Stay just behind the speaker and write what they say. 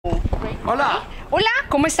Hola. Hola,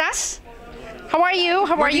 ¿cómo estás? How are you?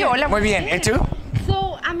 How are you? Hola. Muy bien. ¿Y tú?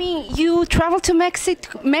 So, I mean, you traveled to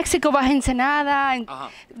Mexico, Baja Ensenada, and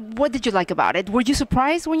what did you like about it? Were you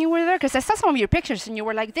surprised when you were there? Because I saw some of your pictures and you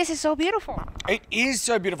were like, this is so beautiful. It is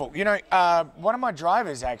so beautiful. You know, one of my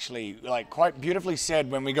drivers actually, like, quite beautifully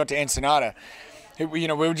said when we got to Ensenada, we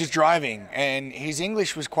were just driving and his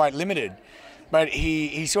English was quite limited. But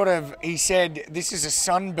he said, this is a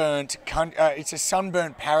sunburnt, it's a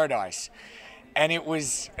sunburnt paradise. And it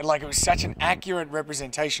was such an accurate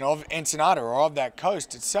representation of Ensenada, or of that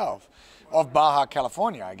coast itself, of Baja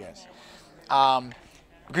California, I guess.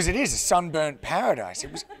 Because it is a sunburnt paradise.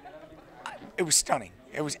 It was stunning.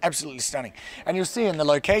 It was absolutely stunning. And you'll see in the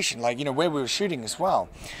location, like, where we were shooting as well,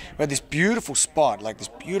 we had this beautiful spot, like this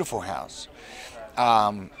beautiful house.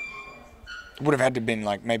 Would have had to have been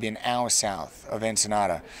like maybe an hour south of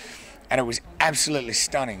Ensenada. And it was absolutely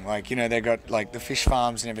stunning. Like, they got like the fish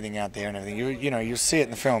farms and everything out there and everything. You'll see it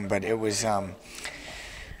in the film, but it was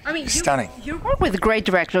stunning. You work with great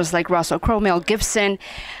directors like Russell Crowe, Mel Gibson.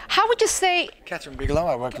 How would you say... Catherine Bigelow,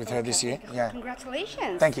 I worked with her this year. Yeah.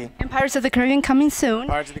 Congratulations. Thank you. And Pirates of the Caribbean coming soon.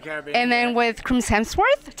 Pirates of the Caribbean. And then with Chris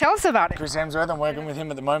Hemsworth. Tell us about it. Chris Hemsworth, I'm working with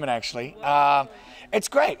him at the moment, actually. It's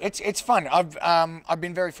great. It's fun. I've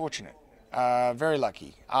been very fortunate. Very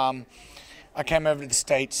lucky. I came over to the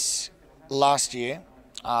States last year.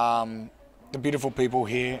 The beautiful people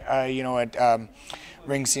here, at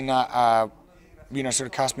Ring Cine, sort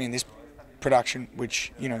of cast me in this production,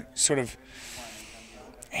 which, sort of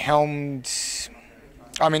helmed.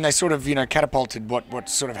 I mean, they sort of, catapulted what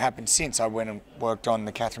sort of happened since. I went and worked on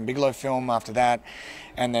the Catherine Bigelow film after that,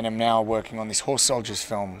 and then I'm now working on this Horse Soldiers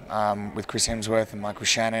film with Chris Hemsworth and Michael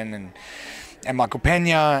Shannon and Michael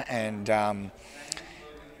Pena, and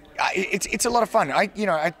it's a lot of fun.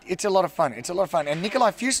 It's a lot of fun. It's a lot of fun. And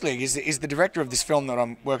Nikolai Fuselig is the director of this film that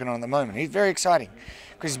I'm working on at the moment. He's very exciting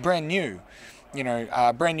because he's brand new,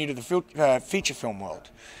 brand new to the feature film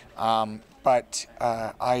world. But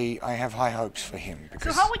I have high hopes for him.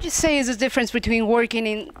 So how would you say is the difference between working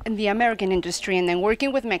in the American industry and then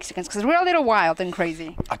working with Mexicans? Because we're a little wild and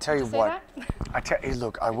crazy. I tell you what.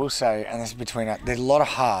 Look, I will say, and this is between us, there's a lot of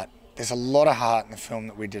heart. There's a lot of heart in the film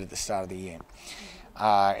that we did at the start of the year.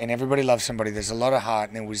 And Everybody Loves Somebody, there's a lot of heart,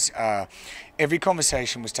 and there was, every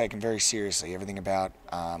conversation was taken very seriously, everything about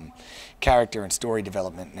character and story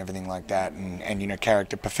development and everything like that, and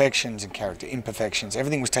character perfections and character imperfections,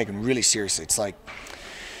 everything was taken really seriously. It's like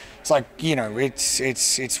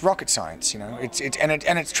it's rocket science, and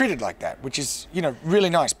it's treated like that, which is, really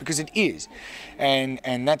nice, because it is.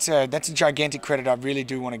 And that's a gigantic credit I really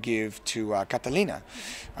do want to give to Catalina,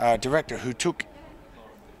 director, who took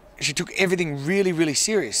everything really, really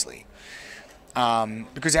seriously.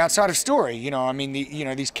 Because outside of story,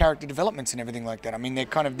 these character developments and everything like that,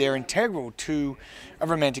 they're integral to a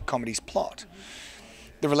romantic comedy's plot.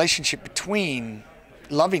 The relationship between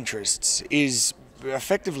love interests is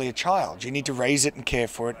effectively a child. You need to raise it and care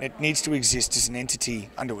for it, and it needs to exist as an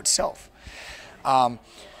entity unto itself.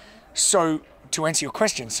 So, to answer your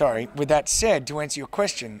question, with that said, to answer your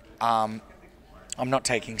question, I'm not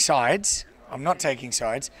taking sides.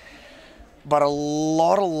 But a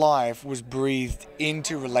lot of life was breathed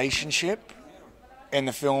into relationship in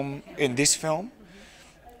this film.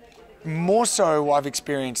 More so I've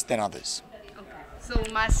experienced than others. So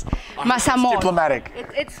más amor. Diplomatic.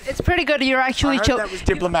 It's pretty good. You're actually that was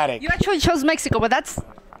diplomatic. You actually chose Mexico, but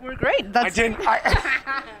we're great.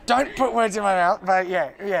 Don't put words in my mouth, but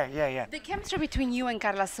yeah. The chemistry between you and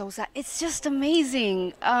Karla Souza, it's just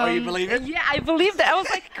amazing. You believe it? Yeah, I believe that. I was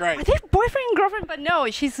like, great. Are they boyfriend and girlfriend? But no,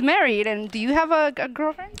 she's married. And do you have a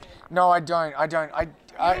girlfriend? No, I don't. I don't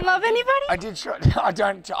love anybody? I did. I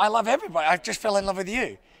don't. I love everybody. I just fell in love with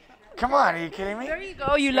you. Come on, are you kidding me? There you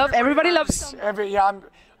go. You love everybody loves somebody.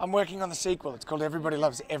 I'm working on the sequel. It's called Everybody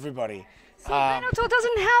Loves Everybody. So Renato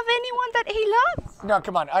doesn't have anyone that he loves? No,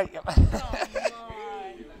 come on.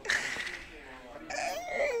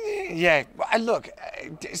 Yeah, look,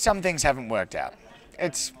 some things haven't worked out.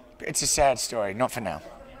 It's a sad story, not for now.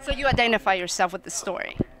 So you identify yourself with the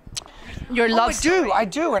story? Your love story? I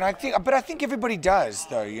do, and I think everybody does,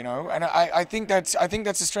 though, and I think that's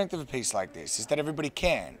the strength of a piece like this, is that everybody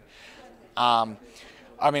can. I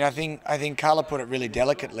think Karla put it really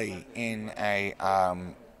delicately in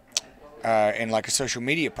like a social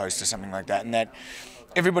media post or something like that, and that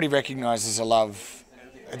everybody recognizes a love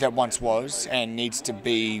that once was and needs to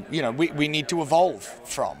be, we need to evolve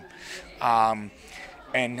from.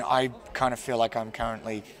 And I kind of feel like I'm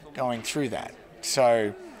currently going through that.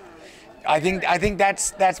 So I think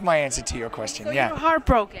that's my answer to your question. So yeah. You're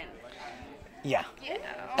heartbroken. Yeah. Yeah.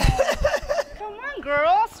 Oh, come on,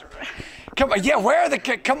 girls. Come on, yeah, where are the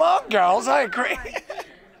come on, girls? I agree.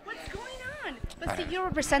 What's going on? But see, you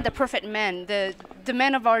represent the perfect man, the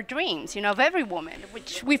man of our dreams, you know, of every woman,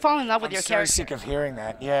 which we fall in love with your character. I'm so sick of hearing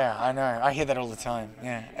that. Yeah, I know. I hear that all the time.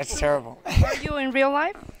 Yeah, it's terrible. Are you in real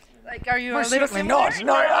life? Like, are you Most a little certainly similar?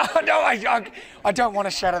 not. No, I don't want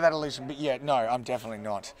to shatter that illusion. But yeah, no, I'm definitely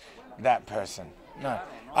not that person. No,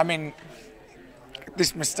 I mean,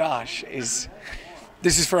 this moustache is.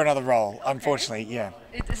 This is for another role, unfortunately. Yeah.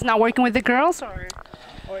 It's not working with the girls, or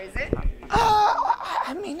is it?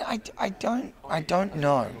 I mean, I don't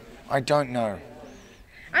know. I don't know.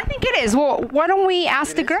 I think it is. Well, why don't we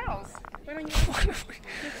ask the girls? Why don't you?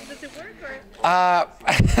 Does it work or?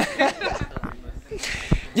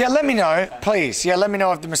 Yeah, let me know, please. Yeah, let me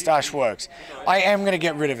know if the moustache works. I am gonna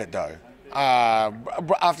get rid of it though.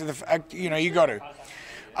 After the, you know, you got to.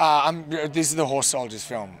 This is the Horse Soldiers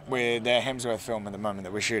film, with the Hemsworth film at the moment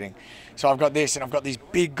that we're shooting. So I've got this, and I've got these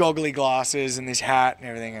big goggly glasses and this hat and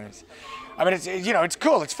everything. And it's, I mean, it's, you know, it's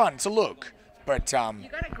cool, it's fun, it's a look. But you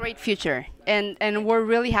got a great future, and we're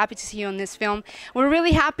really happy to see you in this film. We're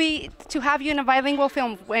really happy to have you in a bilingual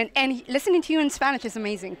film, and listening to you in Spanish is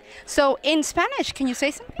amazing. So in Spanish, can you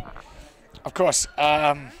say something? Of course.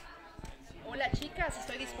 Hola chicas,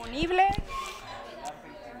 estoy disponible.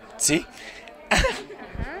 Sí.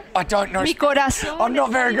 I don't know. Mi corazón. I'm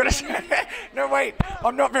not very good at. No, wait.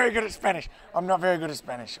 I'm not very good at Spanish. I'm not very good at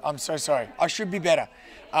Spanish. I'm so sorry. I should be better.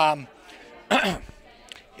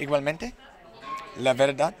 Igualmente. La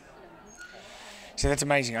verdad. See, that's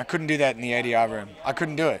amazing. I couldn't do that in the ADR room. I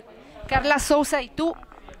couldn't do it. Karla Souza y tú,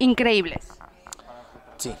 increíbles.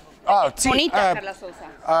 Sí. Oh, sí. Bonita, Karla Souza.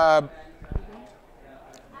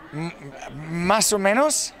 Más o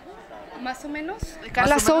menos. Más o menos.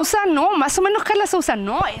 Karla Souza, no. Más o menos Karla Souza,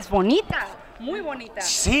 no. Es bonita. Muy bonita.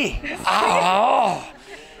 Sí. Oh.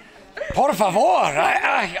 Por favor.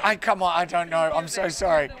 I come on. I don't know. I'm so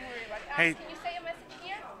sorry. Hey.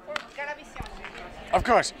 Of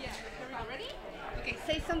course. Yeah. Ready? Okay,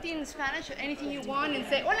 say something in Spanish or anything you want and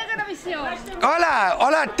say, Hola, Garavisión. Hola,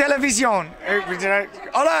 hola, televisión.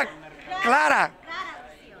 Hola, Clara.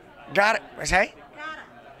 Gara, say?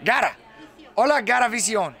 Gara. Hola,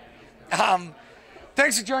 Garavisión.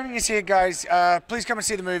 Thanks for joining us here, guys. Please come and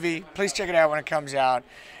see the movie. Please check it out when it comes out.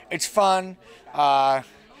 It's fun.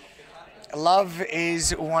 Love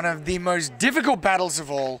is one of the most difficult battles of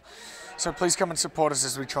all. So please come and support us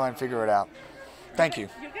as we try and figure it out. Thank you.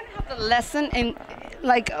 You're going to have the lesson in,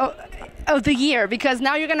 like, of the year, because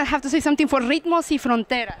now you're going to have to say something for Ritmos y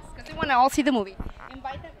Fronteras, because they want to all see the movie.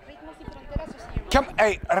 Invite Ritmos y Fronteras to see your movie. Come,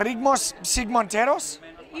 hey, Ritmos Sigmonteros?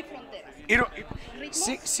 Y Fronteras.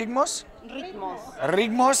 Sigmos? Ritmos.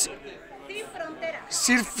 Ritmos Sin Fronteras.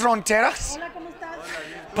 Sin Fronteras? Hola, ¿cómo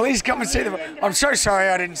estás? Please come and see the film. I'm so sorry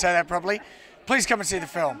I didn't say that properly. Please come and see the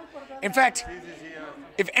film. In fact,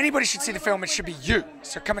 if anybody should see the film, it should be you.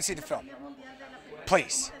 So come and see the film.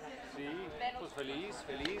 Please.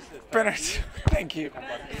 Bennett, thank you.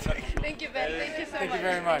 Thank you, Ben. Thank you so much. Thank you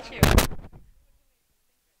very much. Thank you.